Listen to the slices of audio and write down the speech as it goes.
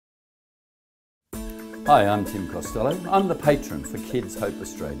Hi, I'm Tim Costello. I'm the patron for KidsHope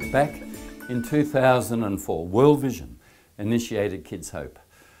Australia. Back in 2004, World Vision initiated KidsHope.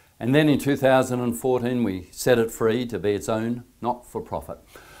 And then in 2014, we set it free to be its own not-for-profit.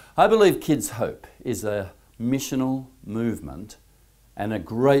 I believe KidsHope is a missional movement and a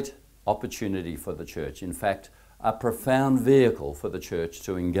great opportunity for the church. In fact, a profound vehicle for the church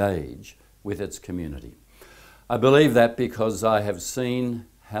to engage with its community. I believe that because I have seen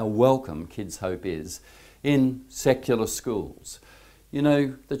how welcome KidsHope is in secular schools. You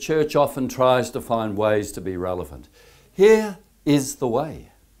know, the church often tries to find ways to be relevant. Here is the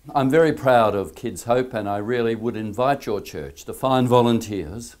way. I'm very proud of KidsHope, and I really would invite your church to find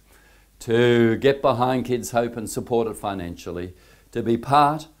volunteers to get behind KidsHope and support it financially, to be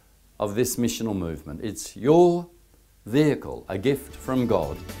part of this missional movement. It's your vehicle, a gift from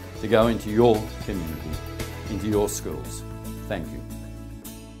God to go into your community, into your schools. Thank you.